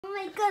Oh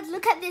my god,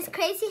 look at this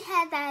crazy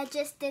hair that I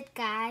just did,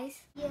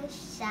 guys. You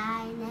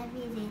shine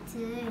every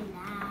little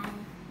light.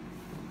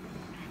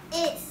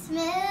 It's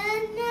midnight.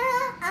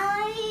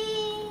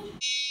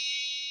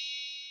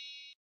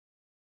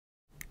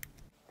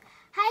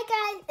 Hi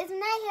guys, it's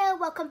Midnight here.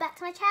 Welcome back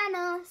to my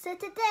channel. So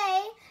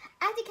today,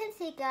 as you can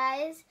see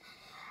guys,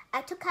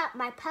 I took out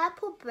my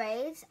purple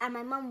braids and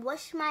my mum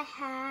washed my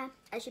hair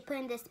and she put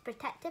in this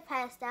protective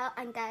hairstyle,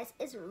 and guys,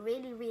 it's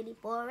really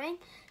boring.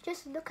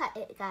 Just look at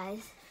it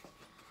guys.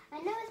 I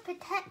know it's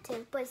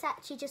protective, but it's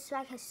actually just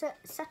like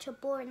such a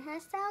boring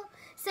hairstyle.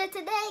 So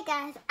today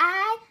guys,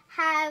 I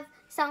have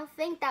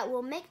something that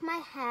will make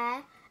my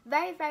hair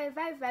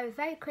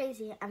very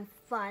crazy and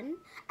fun.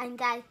 And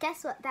guys,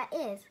 guess what that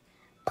is?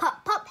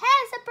 Pop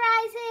hair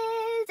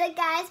surprises! So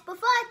guys,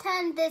 before I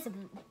turn this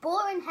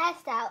boring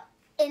hairstyle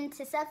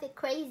into something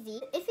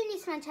crazy, if you're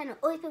new to my channel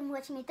or if you've been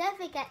watching me, don't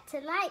forget to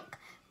like,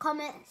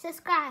 comment,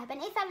 subscribe.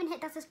 And if you haven't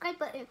hit that subscribe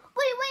button,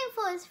 what are you waiting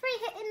for? It's free.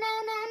 Hit it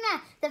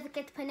now. Don't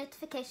forget to put a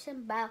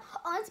notification bell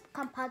on to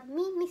become part of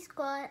me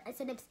squad, and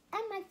celebs,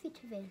 and my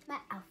future videos. My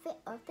outfit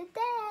of the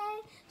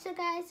day. So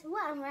guys,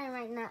 what I'm wearing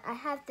right now, I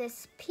have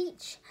this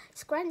peach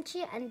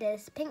scrunchie and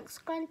this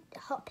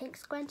hot pink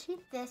scrunchie.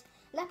 This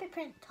leopard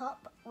print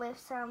top with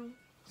some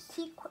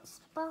sequin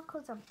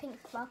sparkles and pink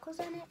sparkles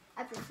on it.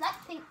 I have this light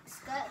pink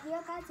skirt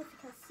here guys, if you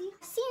can see.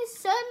 I've seen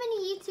so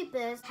many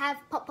YouTubers have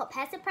pop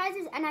hair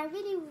surprises, and I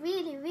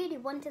really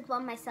wanted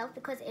one myself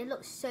because it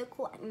looks so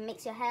cool and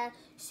makes your hair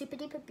super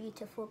duper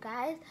beautiful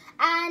guys.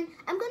 And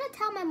I'm gonna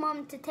tell my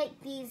mom to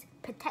take these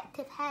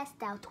protective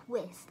hairstyle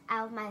twists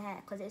out of my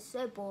hair because it's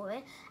so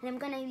boring, and I'm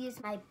gonna use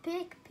my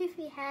big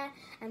poofy hair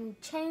and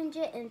change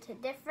it into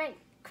different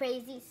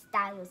crazy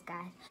styles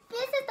guys.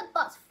 This is the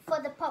box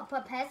for the pop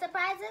hair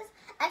surprises.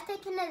 I've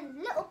taken a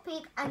little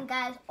peek, and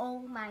guys, oh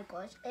my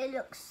gosh, it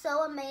looks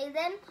so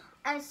amazing.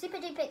 I'm super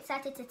duper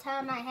excited to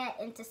turn my hair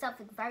into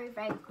something very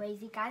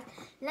crazy guys.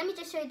 Let me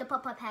just show you the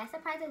pop hair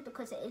surprises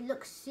because it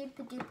looks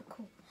super duper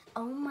cool.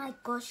 Oh my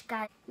gosh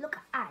guys, look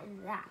at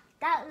that.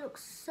 That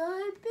looks so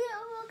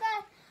beautiful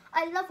guys.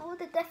 I love all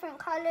the different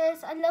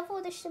colors. I love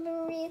all the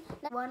shimmery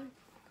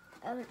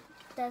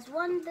there's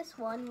this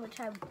one which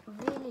I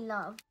really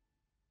love.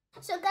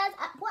 So guys,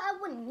 what I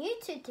want you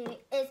to do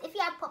is, if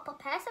you have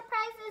pop hair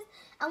surprises,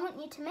 I want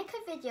you to make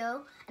a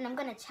video and I'm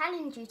going to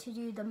challenge you to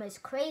do the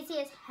most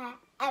craziest hair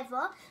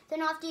ever.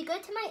 Then after you go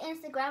to my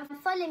Instagram,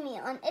 follow me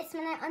on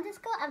itsmidnight_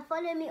 and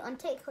follow me on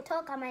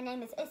TikTok, and my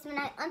name is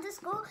itsmidnight_.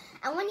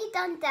 And when you've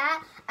done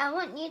that, I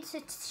want you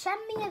to send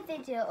me a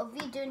video of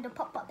you doing the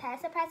pop hair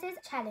surprises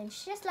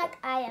challenge, just like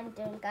I am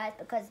doing guys,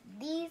 because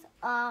these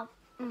are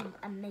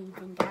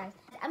amazing guys.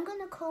 I'm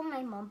gonna call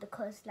my mom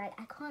because like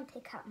I can't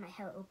take out my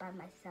hair all by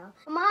myself.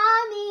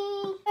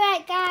 Mommy!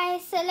 Alright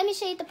guys, so let me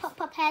show you the pop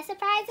hair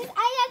surprises.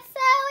 I am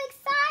so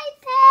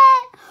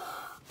excited!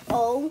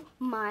 Oh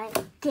my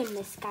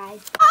goodness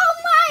guys. Oh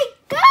my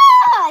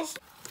gosh!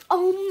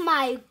 Oh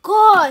my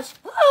gosh!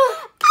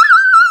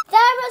 There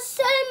are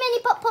so many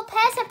pop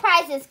hair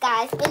surprises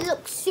guys. It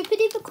looks super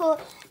duper cool.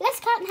 Let's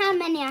count how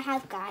many I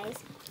have guys.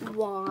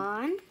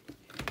 1,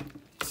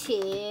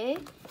 2,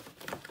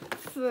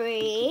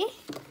 3,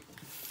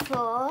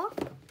 4,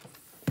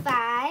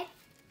 5,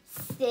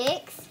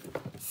 6,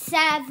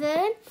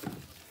 7,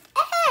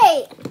 8.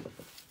 8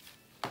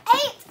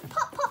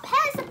 pop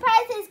hair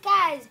surprises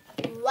guys.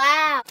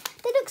 Wow,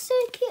 they look so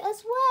cute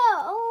as well.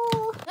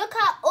 Oh, look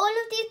at all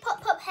of these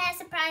pop hair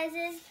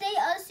surprises. They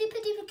are super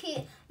duper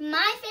cute.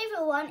 My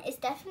favorite one is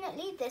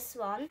definitely this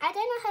one. I don't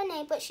know her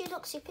name, but she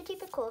looks super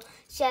duper cool.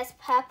 She has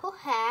purple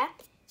hair.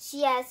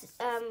 She has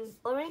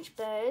orange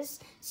bows.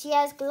 She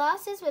has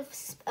glasses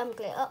with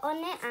glitter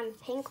on it and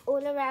pink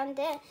all around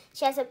it.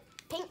 She has a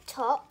pink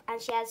top and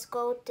she has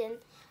golden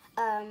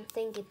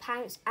thingy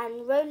pants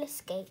and roller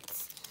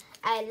skates.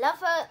 I love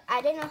her.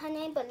 I don't know her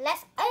name, but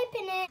let's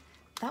open it.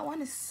 That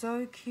one is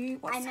so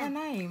cute. What's her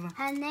name?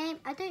 Her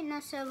name, I don't know.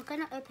 So we're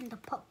gonna open the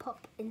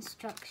pop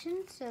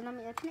instructions. So let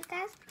me open it,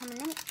 guys.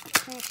 Let me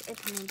finish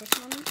opening this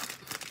one.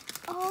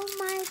 Oh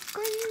my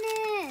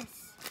goodness.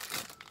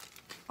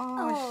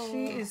 Oh,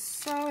 she is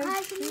so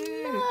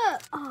cute.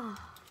 Look.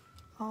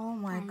 Oh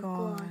my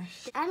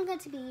gosh. I'm going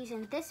to be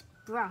using this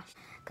brush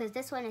because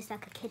this one is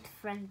like a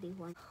kid-friendly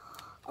one.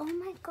 Oh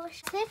my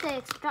gosh. Here's the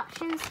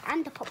instructions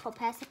and the pop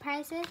hair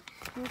surprises.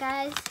 And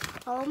guys,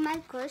 oh my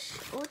gosh,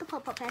 all the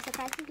pop hair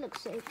surprises look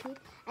so cute.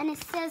 And it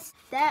says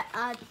there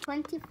are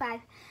 25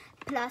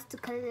 plus to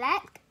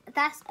collect.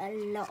 That's a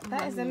lot.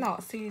 That is a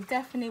lot. So you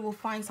definitely will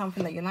find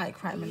something that you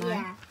like, right, Midnight?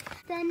 Yeah.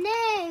 The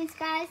names,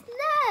 guys,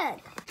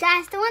 look.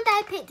 Guys, the one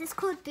that I picked is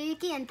called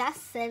Boogie, and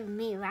that's so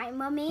me, right,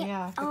 Mummy?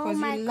 Yeah, because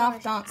you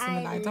love dancing,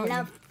 Midnight, don't you? I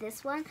love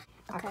this one.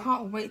 Okay. I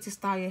can't wait to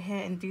style your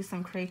hair and do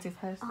some creative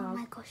hairstyles. Oh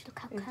my gosh, look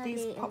how curly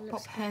these it looks.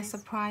 pop hair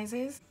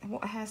surprises.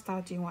 What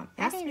hairstyle do you want?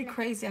 It has to be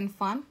crazy and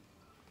fun.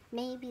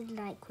 Maybe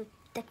like with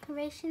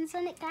decorations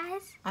on it,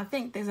 guys. I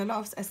think there's a lot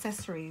of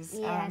accessories.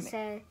 Yeah,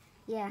 so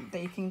Yeah.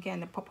 That you can get in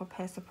the pop-up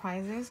hair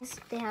surprises.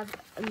 They have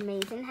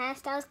amazing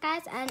hairstyles,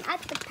 guys. And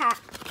at the back,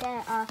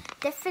 there are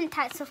different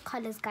types of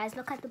colors, guys.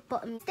 Look at the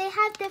bottom. They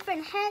have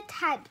different hair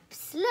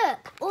types.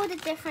 Look, all the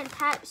different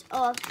types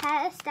of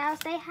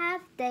hairstyles they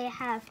have. They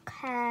have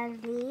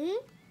curly.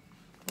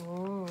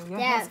 Oh, your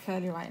hair's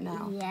curly right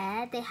now.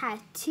 Yeah, they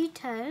have two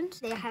tones.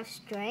 They have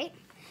straight,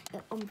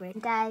 ombre.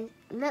 Guys,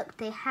 look,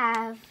 they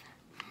have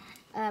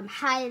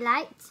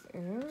highlights.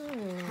 Ooh.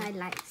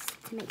 Highlights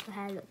to make your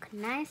hair look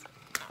nice.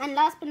 And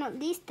last but not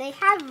least, they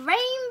have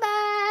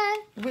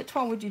rainbow. Which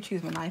one would you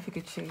choose, Manai, if you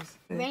could choose?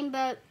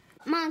 Rainbow.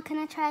 Mom, can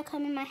I try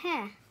combing my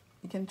hair?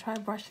 You can try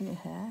brushing your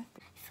hair.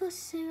 It feels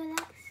so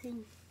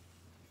relaxing.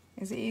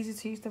 Is it easy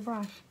to use the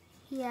brush?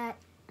 Yeah.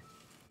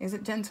 Is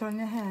it gentle on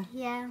your hair?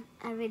 Yeah,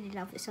 I really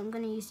love it. So I'm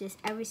going to use this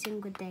every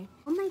single day.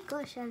 Oh my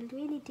gosh, I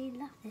really do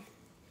love it.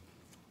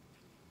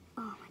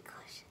 Oh my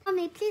gosh.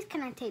 Mommy, please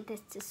can I take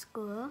this to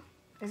school?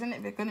 Isn't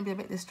it going to be a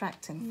bit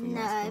distracting for you?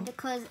 No,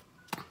 because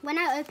when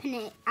I open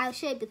it, I'll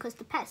show you because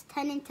the pets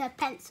turn into a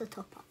pencil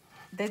topper.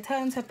 They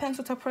turn into a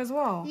pencil topper as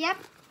well? Yep.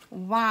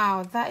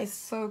 Wow, that is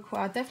so cool.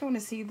 I definitely want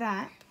to see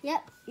that.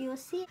 Yep, you'll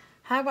see.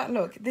 How about,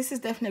 look, this is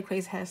definitely a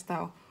crazy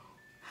hairstyle.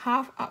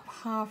 Half up,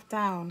 half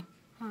down.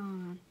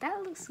 Oh,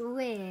 that looks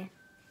weird.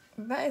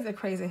 That is a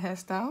crazy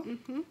hairstyle.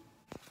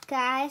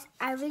 Guys,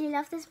 I really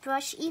love this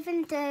brush.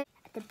 Even though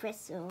the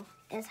bristle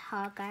is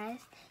hard, guys,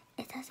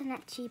 it doesn't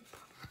actually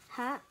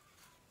hurt.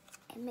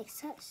 It makes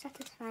such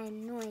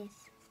satisfying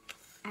noise.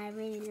 I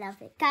really love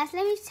it. Guys,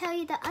 let me tell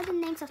you the other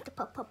names of the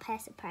pop-up hair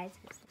surprises.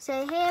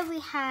 So here we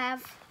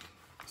have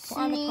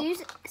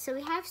Snooze. So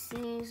we have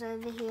Snooze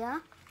over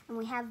here. And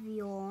we have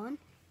Yawn.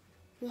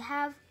 We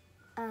have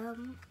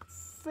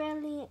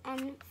Frilly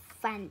and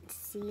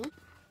Fancy.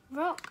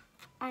 Rock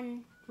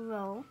and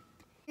Roll.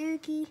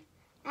 Boogie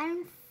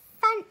and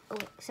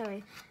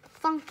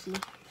Funky.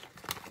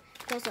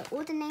 Those are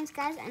all the names,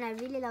 guys, and I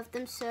really love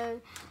them.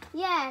 So,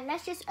 yeah,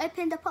 let's just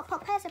open the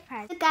pop-up hair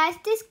surprise. So, guys,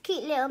 this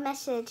cute little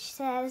message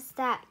says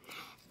that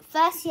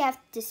first you have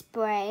to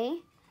spray,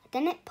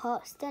 then it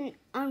pops, then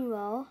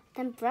unroll,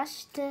 then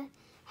brush the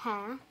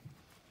hair,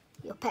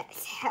 your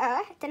pet's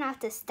hair, then I have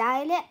to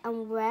style it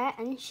and wear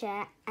and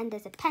share, and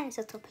there's a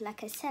pencil top,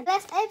 like I said.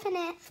 Let's open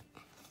it.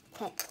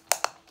 Okay.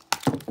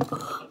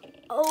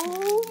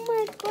 Oh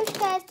my gosh,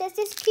 guys, there's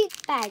this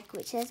cute bag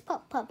which says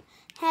pop-up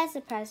hair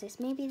surprises.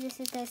 Maybe this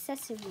is the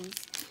accessories.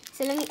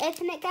 So let me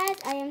open it, guys.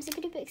 I am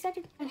super duper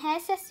excited. And hair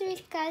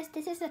accessories, guys,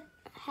 this is a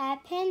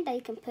hairpin that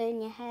you can put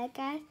in your hair,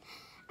 guys.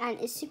 And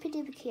it's super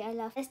duper cute. I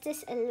love it. There's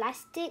this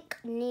elastic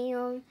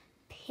neon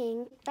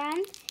pink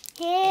band.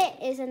 Here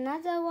is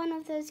another one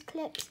of those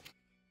clips.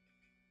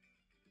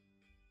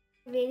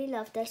 Really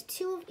love. There's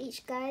two of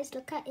each, guys.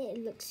 Look at it.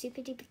 It looks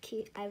super duper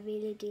cute. I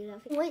really do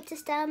love it. Wait to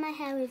style my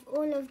hair with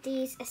all of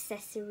these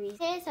accessories.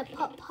 Here's a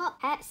pop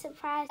hat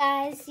surprise,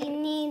 guys. You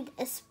need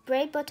a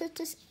spray bottle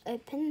to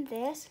open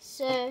this.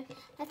 So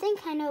I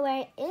think I know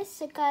where it is.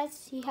 So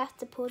guys, you have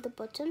to pull the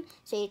bottom.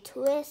 So you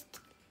twist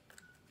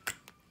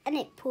and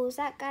it pulls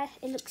out, guys.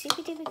 It looks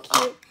super duper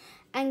cute.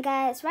 And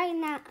guys, right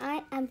now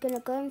I am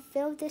gonna go and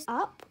fill this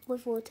up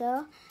with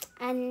water,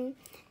 and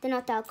then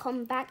after I'll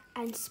come back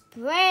and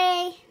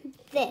spray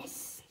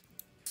this.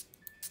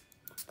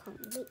 Can't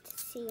wait to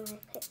see my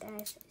pet,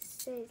 guys.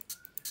 So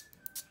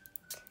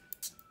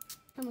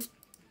come on.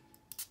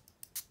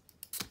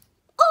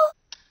 Oh,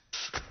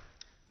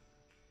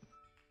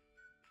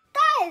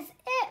 guys,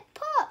 it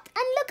popped,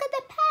 and look at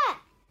the pet.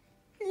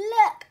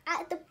 Look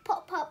at the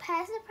pop-up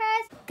hair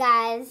surprise,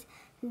 guys.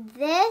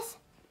 This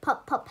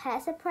pop-up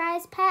hair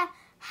surprise pet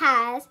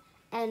has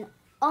an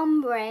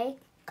ombre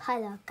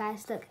color,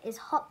 guys. Look, it's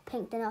hot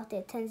pink, then after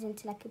it turns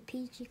into like a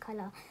peachy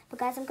color. But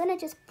guys, I'm gonna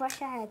just brush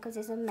her hair because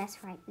it's a mess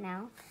right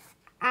now,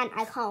 and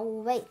I can't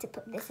wait to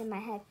put this in my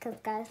hair because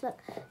guys, look,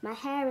 my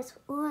hair is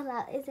all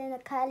out. It's in a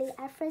curly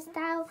afro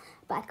style,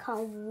 but I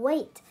can't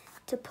wait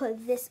to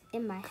put this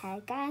in my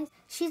hair, guys.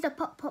 She's a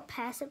pop-up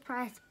hair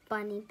surprise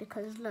bunny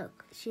because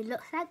look, she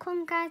looks like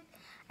one, guys.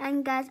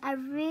 And guys, I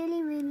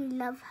really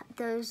love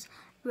those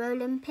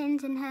rolling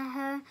pins in her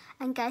hair.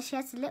 And guys, she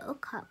has a little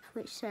cup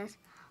which says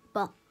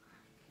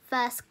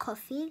first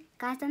coffee.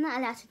 Guys, I'm not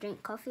allowed to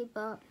drink coffee,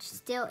 but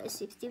still it's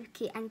super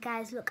cute. And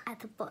guys, look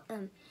at the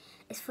bottom,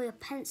 it's for your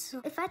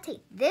pencil. If I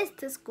take this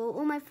to school,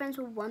 all my friends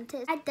will want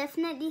it. I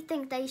definitely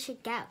think that you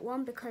should get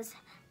one because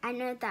I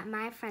know that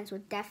my friends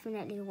would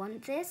definitely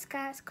want this,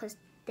 guys, because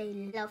they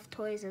love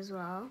toys as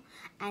well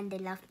and they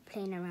love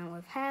playing around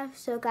with hair.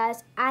 So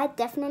guys, I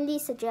definitely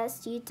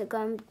suggest you to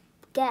go and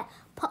get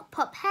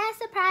pop-up hair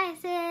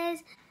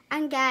surprises.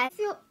 And guys, if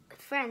your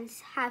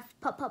friends have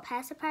pop-up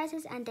hair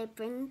surprises and they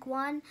bring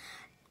one,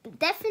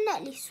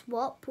 definitely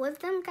swap with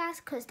them,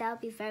 guys, because that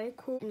would be very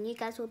cool and you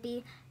guys will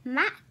be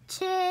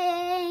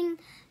matching.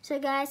 So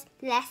guys,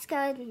 let's go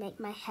and make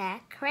my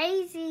hair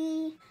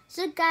crazy.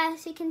 So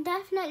guys, you can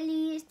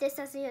definitely use this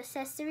as an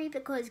accessory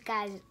because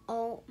guys,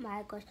 oh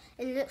my gosh,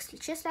 it looks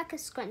just like a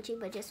scrunchie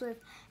but just with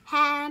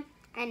hair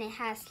and it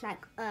has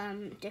like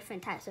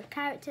different types of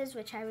characters,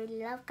 which I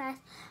really love, guys.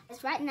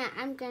 As right now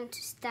I'm going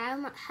to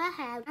style her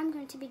hair. I'm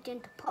going to be doing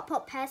the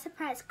pop hair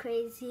surprise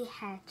crazy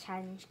hair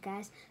challenge,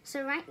 guys.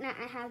 So right now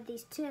I have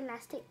these 2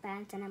 elastic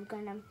bands, and I'm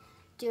gonna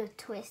do a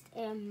twist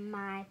in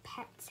my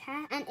pet's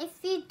hair. And if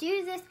you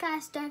do this,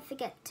 guys, don't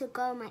forget to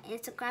go on my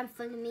Instagram,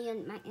 follow me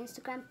on my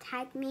Instagram,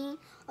 tag me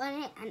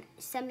on it, and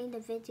send me the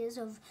videos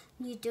of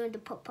you doing the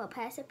pop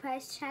hair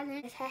surprise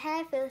challenge. Her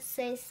hair feels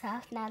so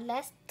soft. Now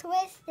let's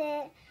twist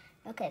it.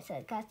 Okay,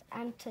 so guys,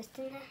 I'm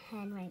twisting her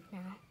hand right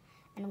now,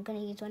 and I'm gonna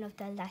use one of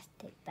the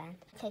elastic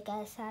bands. Okay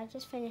guys, so I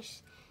just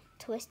finished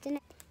twisting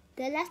it.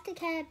 The elastic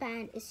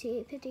hairband is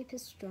super duper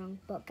strong,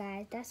 but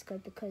guys, that's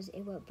good because it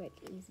won't break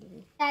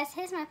easily. Guys,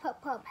 here's my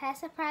pop hair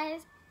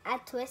surprise. I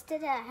twisted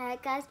her hair,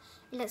 guys.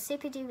 It looks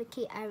super duper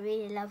cute. I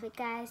really love it,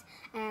 guys.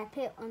 And I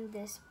put it on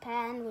this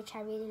pen, which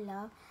I really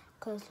love,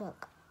 because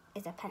look,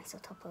 it's a pencil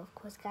topper, of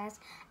course, guys.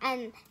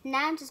 And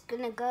now I'm just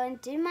gonna go and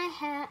do my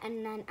hair,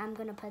 and then I'm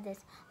gonna put this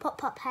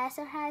pop hair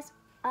surprise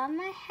on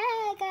my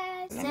hair,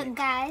 guys. So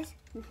guys,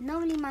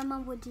 normally my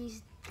mom would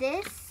use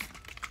this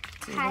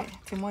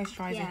to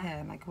moisturize your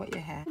hair, like wet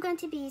your hair. I'm going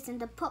to be using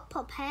the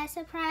pop hair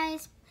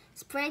surprise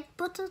spray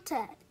bottle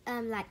to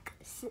like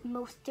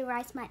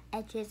moisturize my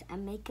edges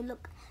and make it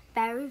look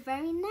very,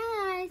 very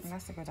nice.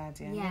 That's a good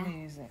idea. Yeah. I'm gonna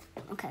use it.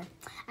 Okay,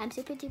 I'm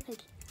super duper.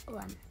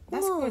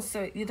 That's good.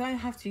 So you don't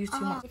have to use too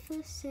much. It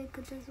feels so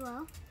good as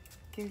well.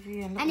 Give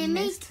you a little and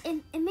mist.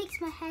 it makes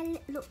my hair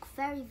look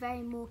very,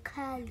 very more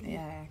curly.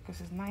 Yeah,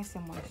 because it's nice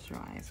and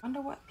moisturized. I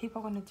wonder what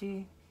people are gonna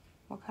do.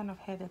 What kind of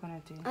hair they're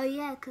gonna do? Oh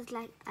yeah, because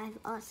like I've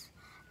asked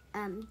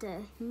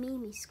the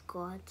Mimi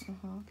squad,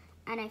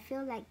 and I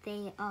feel like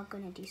they are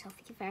gonna do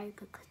something very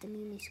good because the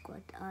Mimi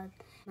squad are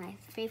my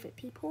favorite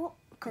people.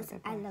 Because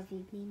I love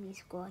you, Mimi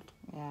squad.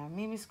 Yeah,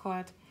 Mimi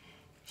squad.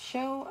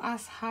 Show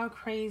us how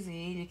crazy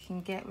you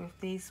can get with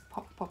these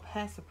pop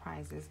hair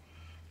surprises.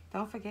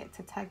 Don't forget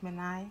to tag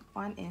Minai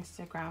on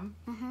Instagram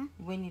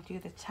when you do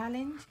the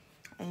challenge,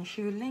 and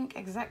she'll link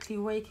exactly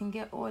where you can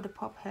get all the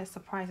pop hair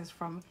surprises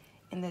from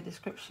in the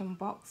description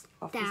box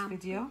of this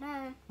video.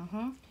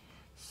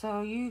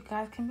 So you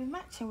guys can be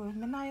matching with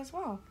Minai as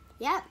well.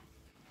 Yep.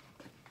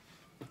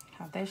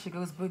 Oh, there she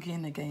goes, Boogie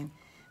in again.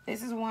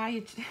 This is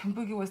why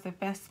Boogie was the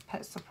best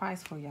pet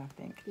surprise for you, I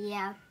think.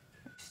 Yeah.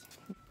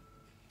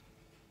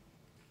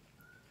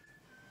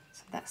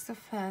 So that's the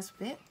first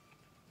bit.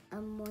 A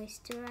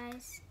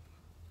moisturize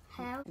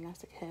hair.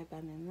 Elastic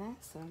hairband in there,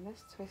 so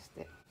let's twist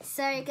it.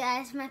 Sorry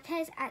guys, my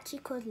pet is actually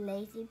called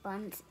Lazy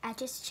Buns. I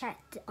just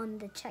checked on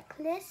the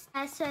checklist.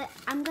 So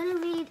I'm gonna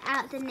read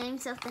out the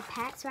names of the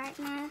pets right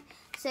now.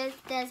 So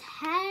there's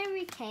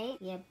Harry Kate,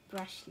 yeah,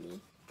 Brushly.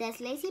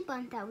 There's Lazy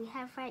Bun that we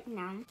have right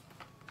now.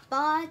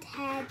 Bald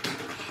Head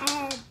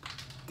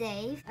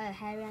Dave,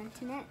 Harry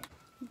Antoinette.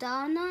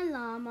 Donna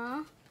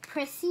Llama,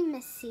 Prissy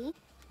Missy,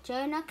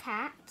 Jonah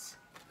Cat.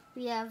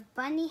 We have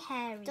Bunny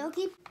Harry,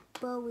 Doggy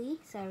Bowie,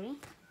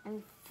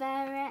 and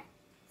Ferret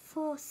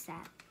Forsyth.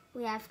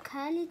 We have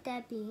Curly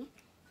Debbie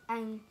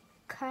and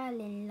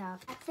Curly Love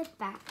at the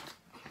back.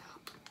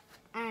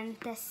 And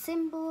the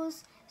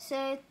symbols,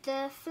 so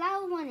the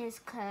flower one is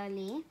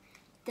curly,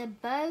 the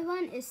bow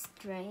one is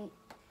straight,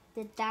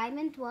 the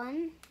diamond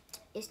one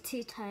is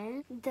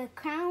two-tone, the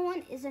crown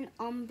one is an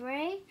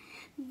ombre,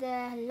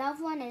 the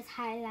love one is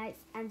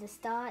highlights, and the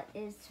star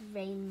is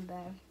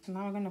rainbow. So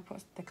now we're going to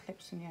put the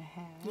clips in your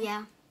hair.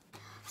 Yeah.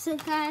 So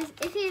guys,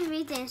 if you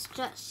read the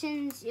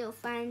instructions, you'll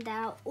find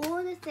out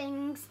all the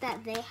things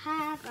that they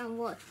have and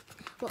what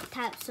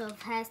types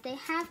of hairs they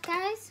have,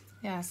 guys.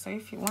 Yeah, so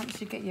if you once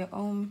you get your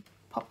own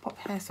pop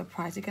hair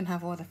surprise, you can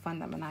have all the fun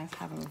that Minai's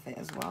having with it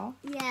as well.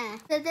 Yeah.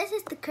 So this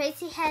is the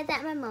crazy hair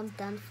that my mom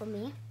done for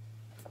me.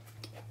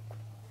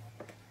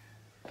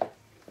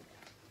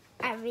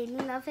 I really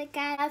love it,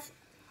 guys.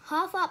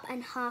 Half up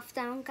and half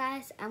down,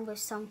 guys, and with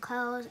some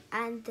curls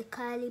and the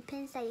curly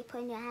pins that you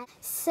put in your hair.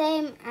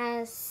 Same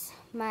as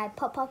my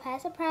pop hair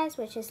surprise,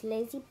 which is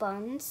Lazy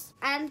Buns.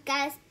 And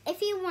guys,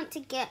 if you want to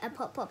get a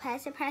pop hair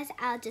surprise,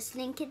 I'll just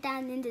link it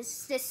down in the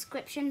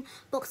description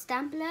box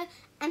down below.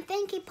 And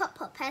thank you,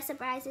 pop hair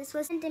surprises,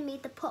 for sending me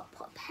the pop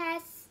hair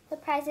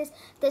surprises.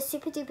 They're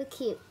super duper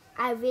cute.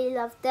 I really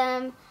love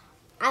them.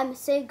 I'm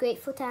so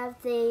grateful to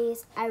have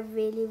these. I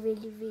really,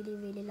 really, really,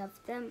 really love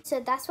them.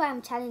 So that's why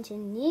I'm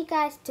challenging you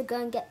guys to go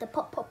and get the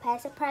pop hair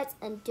surprise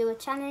and do a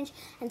challenge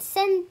and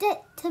send it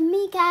to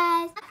me,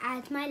 guys.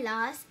 Add my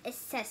last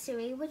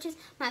accessory, which is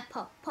my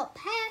pop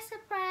hair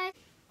surprise.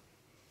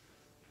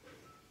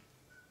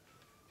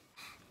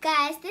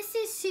 Guys, this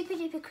is super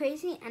duper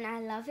crazy and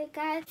I love it,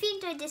 guys. If you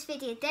enjoyed this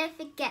video, don't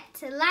forget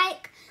to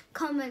like,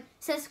 comment,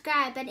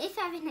 subscribe. And if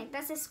you haven't hit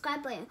that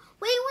subscribe button,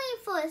 what are you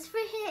waiting for? It's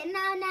free here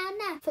now.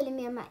 Follow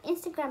me on my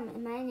Instagram.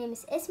 My name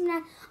is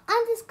Ismina_.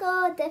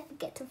 Don't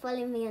forget to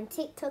follow me on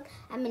TikTok.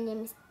 And my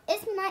name is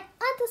Ismina_.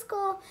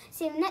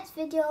 See you in the next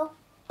video.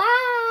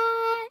 Bye.